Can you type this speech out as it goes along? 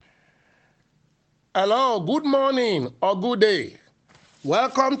Hello, good morning or good day.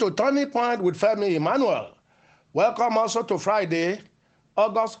 Welcome to Turning Point with Femi Emmanuel. Welcome also to Friday,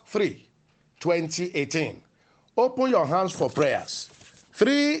 August 3, 2018. Open your hands for prayers.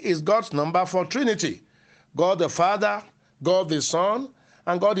 3 is God's number for Trinity. God the Father, God the Son,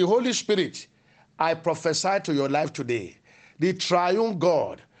 and God the Holy Spirit. I prophesy to your life today. The triune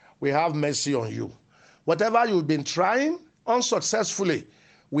God will have mercy on you. Whatever you've been trying unsuccessfully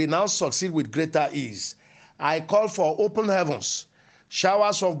will now succeed with greater ease. I call for open heavens,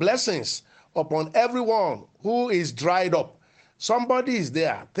 showers of blessings upon everyone who is dried up. Somebody is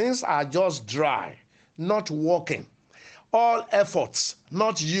there. Things are just dry, not working. All efforts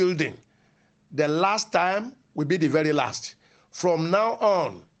not yielding. The last time will be the very last. From now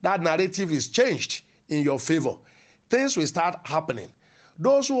on, that narrative is changed in your favor. Things will start happening.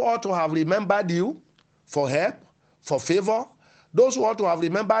 Those who ought to have remembered you for help, for favor, those who ought to have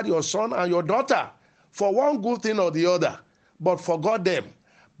remembered your son and your daughter for one good thing or the other, but forgot them,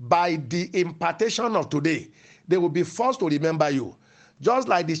 by the impartation of today, they will be forced to remember you. Just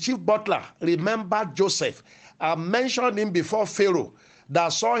like the chief butler remembered Joseph and mentioned him before Pharaoh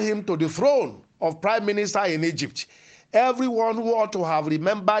that saw him to the throne of prime minister in Egypt. Everyone who ought to have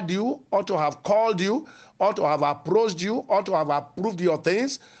remembered you, ought to have called you, ought to have approached you, ought to have approved your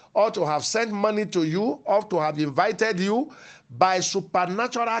things, ought to have sent money to you, ought to have invited you, by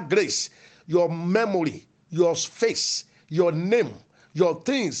supernatural grace, your memory, your face, your name, your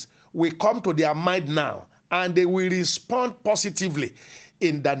things will come to their mind now, and they will respond positively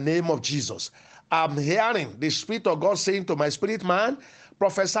in the name of Jesus. I'm hearing the Spirit of God saying to my spirit man,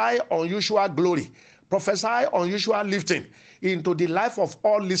 prophesy unusual glory, prophesy unusual lifting into the life of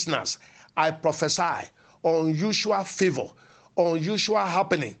all listeners. I prophesy unusual favor, unusual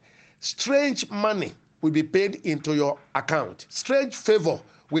happening. Strange money will be paid into your account. Strange favor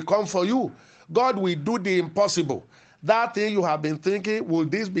will come for you. God will do the impossible. That thing you have been thinking, will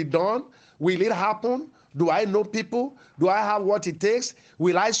this be done? Will it happen? Do I know people? Do I have what it takes?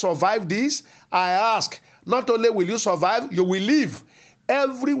 Will I survive this? I ask, not only will you survive, you will live.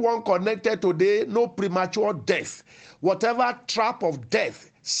 Everyone connected today, no premature death. Whatever trap of death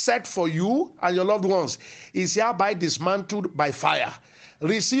set for you and your loved ones is hereby dismantled by fire.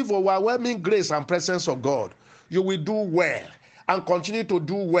 Receive overwhelming grace and presence of God. You will do well and continue to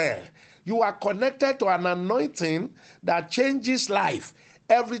do well. You are connected to an anointing that changes life.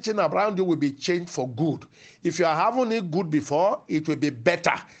 Everything around you will be changed for good. If you are having it good before, it will be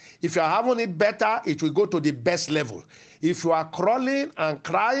better. If you are having it better, it will go to the best level. If you are crawling and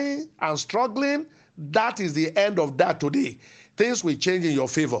crying and struggling, that is the end of that today. Things will change in your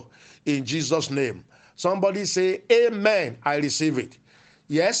favor. In Jesus' name. Somebody say, Amen. I receive it.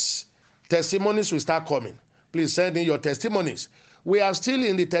 Yes, testimonies will start coming. Please send in your testimonies. We are still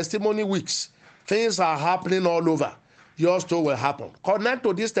in the testimony weeks. Things are happening all over. Yours too will happen. Connect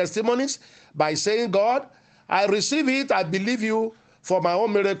to these testimonies by saying, God, I receive it. I believe you for my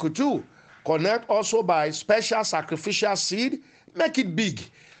own miracle too. Connect also by special sacrificial seed. Make it big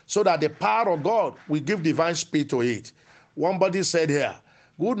so that the power of God will give divine speed to it. One body said here,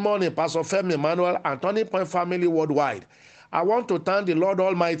 good morning, Pastor Femi Emmanuel and Turning Point family worldwide. I want to thank the Lord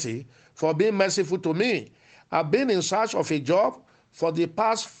Almighty for being merciful to me. I've been in search of a job for the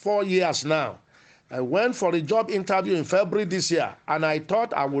past 4 years now. I went for a job interview in February this year, and I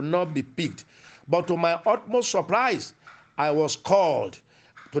thought I would not be picked. But to my utmost surprise, I was called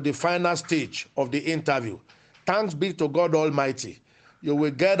to the final stage of the interview. Thanks be to God Almighty. You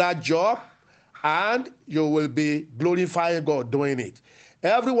will get that job, and you will be glorifying God doing it.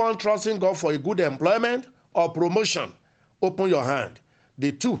 Everyone trusting God for a good employment or promotion, open your hand.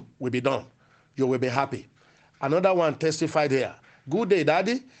 The two will be done. You will be happy. Another one testified here. Good day,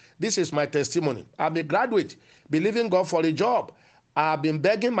 Daddy. This is my testimony. I'm a graduate, believing God for a job. I've been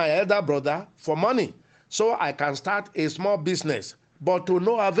begging my elder brother for money so I can start a small business, but to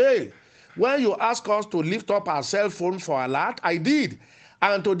no avail. When you ask us to lift up our cell phone for alert, I did.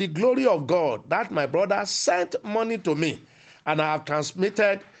 And to the glory of God, that my brother sent money to me, and I have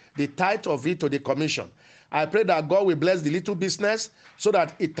transmitted the tithe of it to the commission. I pray that God will bless the little business so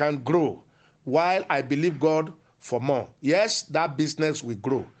that it can grow, while I believe God for more. Yes, that business will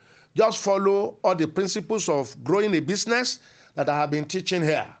grow. Just follow all the principles of growing a business that I have been teaching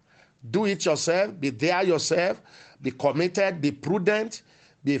here. Do it yourself, be there yourself, be committed, be prudent,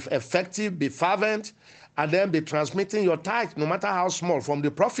 be effective, be fervent, and then be transmitting your tithe, no matter how small, from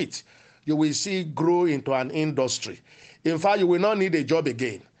the profit. You will see it grow into an industry. In fact, you will not need a job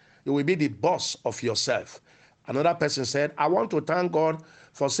again. You will be the boss of yourself. Another person said, I want to thank God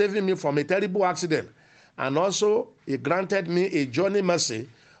for saving me from a terrible accident. And also, he granted me a journey mercy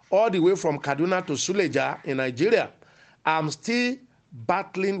all the way from Kaduna to Suleja in Nigeria. I'm still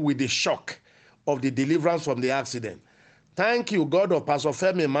battling with the shock of the deliverance from the accident. Thank you, God of Pastor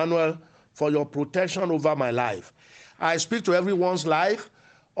Femi Emmanuel, for your protection over my life. I speak to everyone's life,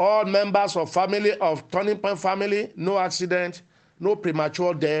 all members of family, of Turning Point family, no accident, no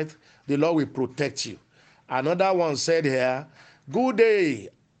premature death. The Lord will protect you. Another one said here, good day,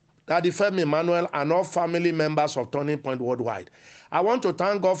 Daddy Femi Emmanuel and all family members of Turning Point Worldwide. I want to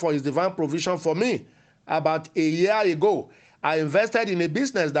thank God for his divine provision for me. About a year ago, I invested in a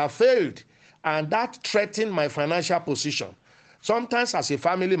business that failed, and that threatened my financial position. Sometimes as a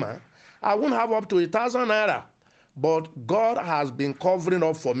family man, I won't have up to 1,000 naira, but God has been covering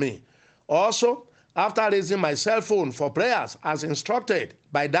up for me. Also, after raising my cell phone for prayers as instructed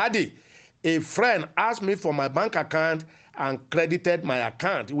by Daddy, a friend asked me for my bank account and credited my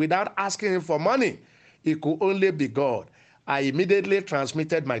account without asking him for money. It could only be God. I immediately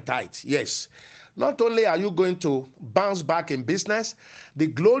transmitted my tithe. Yes. Not only are you going to bounce back in business, the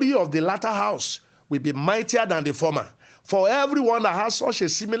glory of the latter house will be mightier than the former. For everyone that has such a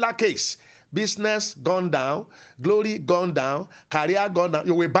similar case, business gone down, glory gone down, career gone down,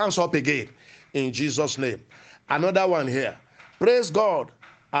 you will bounce up again in Jesus' name. Another one here. Praise God.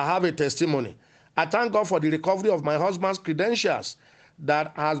 I have a testimony. I thank God for the recovery of my husband's credentials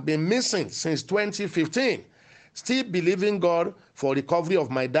that has been missing since 2015. Still believing God for recovery of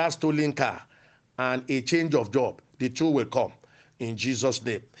my dad's stolen car and a change of job. The two will come in Jesus'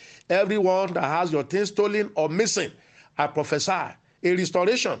 name. Everyone that has your things stolen or missing, I prophesy a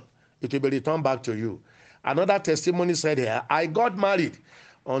restoration. It will be returned back to you. Another testimony said here, I got married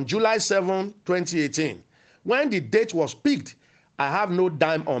on July 7, 2018. When the date was picked, I have no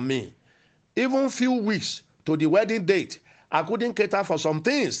dime on me. Even few weeks to the wedding date, I couldn't cater for some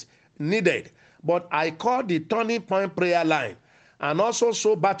things needed, but I called the Turning Point prayer line and also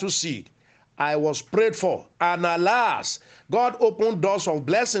sowed battle seed. I was prayed for, and alas, God opened doors of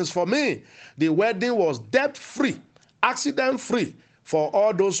blessings for me. The wedding was debt-free, accident-free for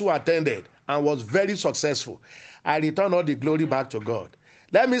all those who attended and was very successful. I return all the glory back to God.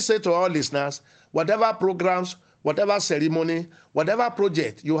 Let me say to all listeners, whatever programs, whatever ceremony, whatever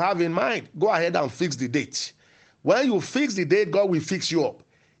project you have in mind, go ahead and fix the date. When you fix the date, God will fix you up.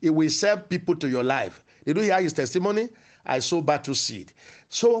 It will serve people to your life. Did you hear his testimony? I sow battle seed.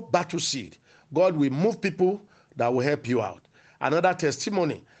 Sow battle seed. God will move people that will help you out. Another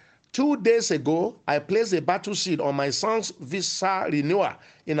testimony. 2 days ago, I placed a battle seed on my son's visa renewal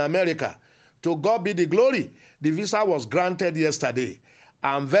in America. To God be the glory. The visa was granted yesterday.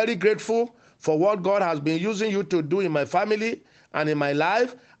 I'm very grateful for what God has been using you to do in my family and in my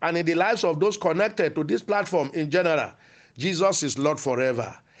life and in the lives of those connected to this platform in general. Jesus is Lord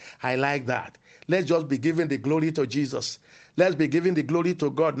forever. I like that. Let's just be giving the glory to Jesus. Let's be giving the glory to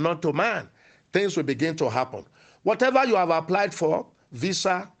God, not to man. Things will begin to happen. Whatever you have applied for,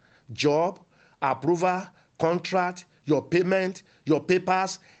 visa, job, approval, contract, your payment, your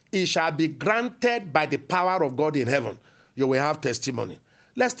papers, it shall be granted by the power of God in heaven. You will have testimony.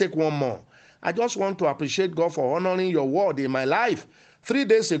 Let's take one more. I just want to appreciate God for honoring your word in my life. 3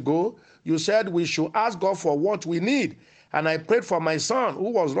 days ago, you said we should ask God for what we need. And I prayed for my son who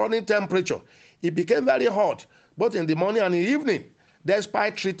was running temperature. It became very hot, both in the morning and in the evening,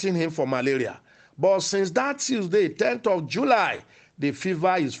 despite treating him for malaria. But since that Tuesday, 10th of July, the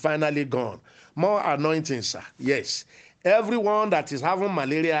fever is finally gone. More anointing, sir. Yes. Everyone that is having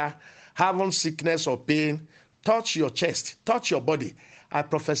malaria, having sickness or pain, touch your chest, touch your body. I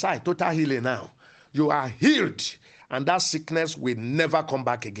prophesy total healing now. You are healed, and that sickness will never come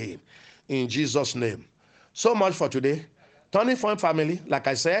back again. In Jesus' name. So much for today. Turning Point family, like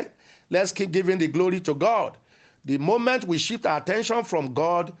I said, let's keep giving the glory to God. The moment we shift our attention from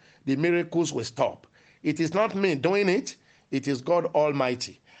God, the miracles will stop. It is not me doing it. It is God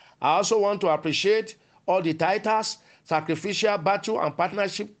Almighty. I also want to appreciate all the tithes, sacrificial, battle, and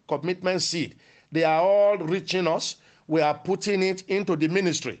partnership commitment seed. They are all reaching us. We are putting it into the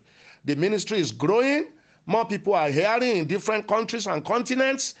ministry. The ministry is growing. More people are hearing in different countries and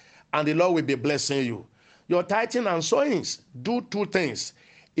continents, and the Lord will be blessing you. Your tithing and sowings do two things.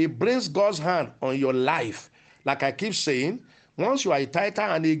 It brings God's hand on your life. Like I keep saying, once you are a tither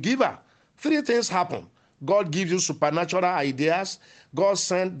and a giver, 3 things happen. God gives you supernatural ideas. God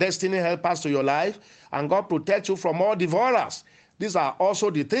sends destiny helpers to your life. And God protects you from all devourers. These are also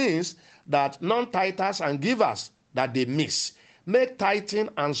the things that non-tithers and givers that they miss. Make tithing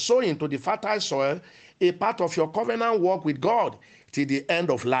and sowing to the fertile soil a part of your covenant work with God till the end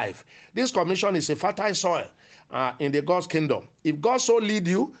of life. This commission is a fertile soil in the God's kingdom. If God so lead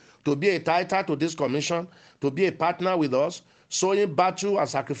you to be a tither to this commission, to be a partner with us, sowing battle and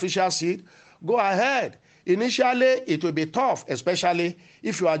sacrificial seed, go ahead. Initially, it will be tough, especially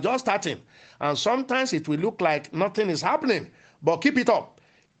if you are just starting. And sometimes it will look like nothing is happening. But keep it up.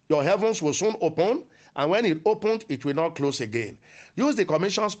 Your heavens will soon open. And when it opens, it will not close again. Use the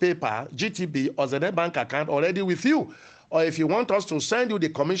commission's paper, GTB, or the bank account already with you. Or if you want us to send you the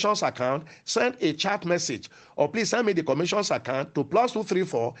commission's account, send a chat message. Or please send me the commission's account to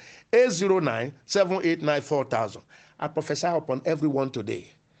 +234 809 7894 4000. I prophesy upon everyone today.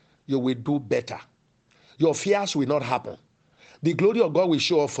 You will do better. Your fears will not happen. The glory of God will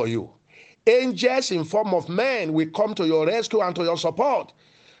show up for you. Angels in form of men will come to your rescue and to your support.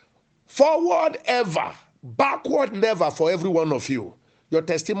 Forward ever, backward never for every one of you. Your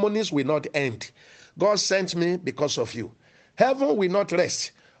testimonies will not end. God sent me because of you. Heaven will not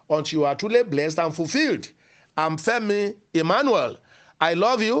rest until you are truly blessed and fulfilled. I'm Femi Emmanuel. I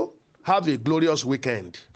love you. Have a glorious weekend.